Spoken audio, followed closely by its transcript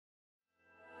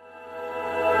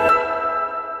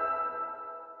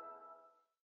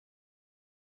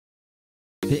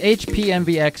The HP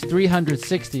Envy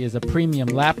X360 is a premium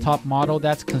laptop model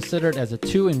that's considered as a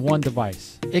 2-in-1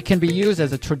 device. It can be used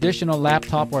as a traditional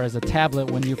laptop or as a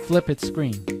tablet when you flip its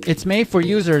screen. It's made for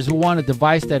users who want a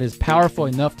device that is powerful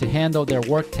enough to handle their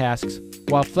work tasks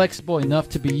while flexible enough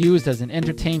to be used as an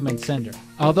entertainment center.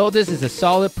 Although this is a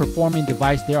solid performing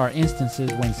device, there are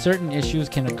instances when certain issues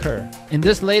can occur. In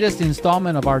this latest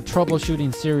installment of our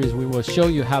troubleshooting series, we will show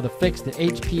you how to fix the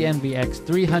HP Envy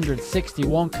X360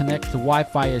 won't connect to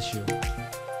Wi-Fi issue.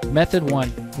 Method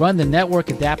 1. Run the network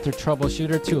adapter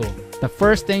troubleshooter tool. The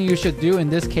first thing you should do in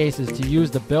this case is to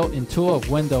use the built-in tool of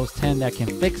Windows 10 that can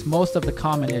fix most of the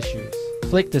common issues.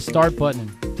 Click the Start button.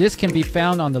 This can be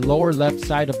found on the lower left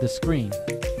side of the screen.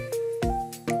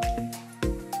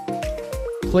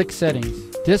 Click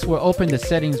Settings. This will open the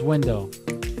Settings window.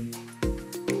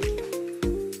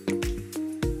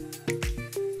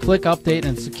 Click Update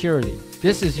and Security.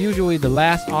 This is usually the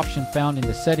last option found in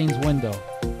the Settings window.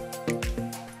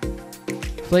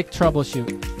 Click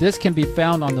Troubleshoot. This can be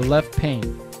found on the left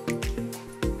pane.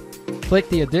 Click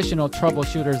the Additional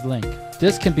Troubleshooters link.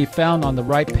 This can be found on the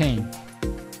right pane.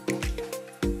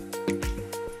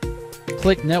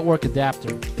 Click Network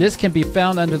Adapter. This can be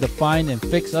found under the Find and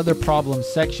Fix Other Problems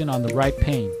section on the right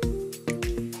pane.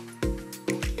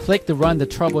 Click the Run the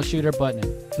Troubleshooter button.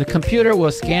 The computer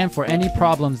will scan for any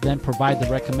problems, then provide the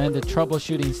recommended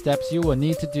troubleshooting steps you will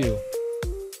need to do.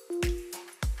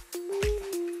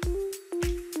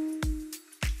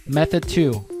 Method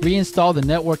 2. Reinstall the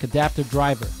network adapter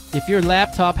driver. If your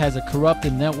laptop has a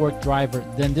corrupted network driver,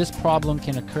 then this problem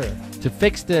can occur. To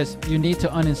fix this, you need to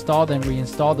uninstall and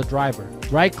reinstall the driver.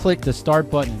 Right-click the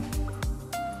Start button.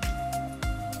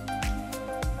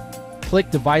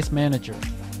 Click Device Manager.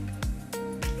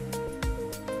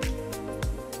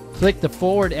 Click the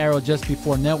forward arrow just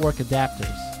before Network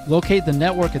Adapters. Locate the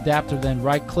network adapter, then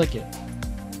right-click it.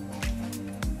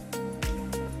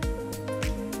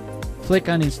 Click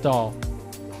Uninstall.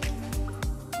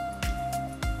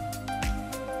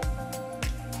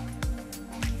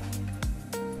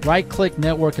 Right-click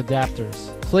Network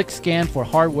Adapters. Click Scan for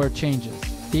hardware changes.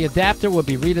 The adapter will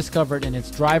be rediscovered and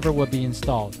its driver will be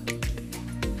installed.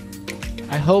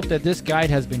 I hope that this guide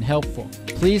has been helpful.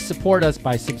 Please support us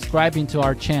by subscribing to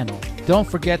our channel. Don't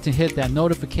forget to hit that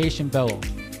notification bell.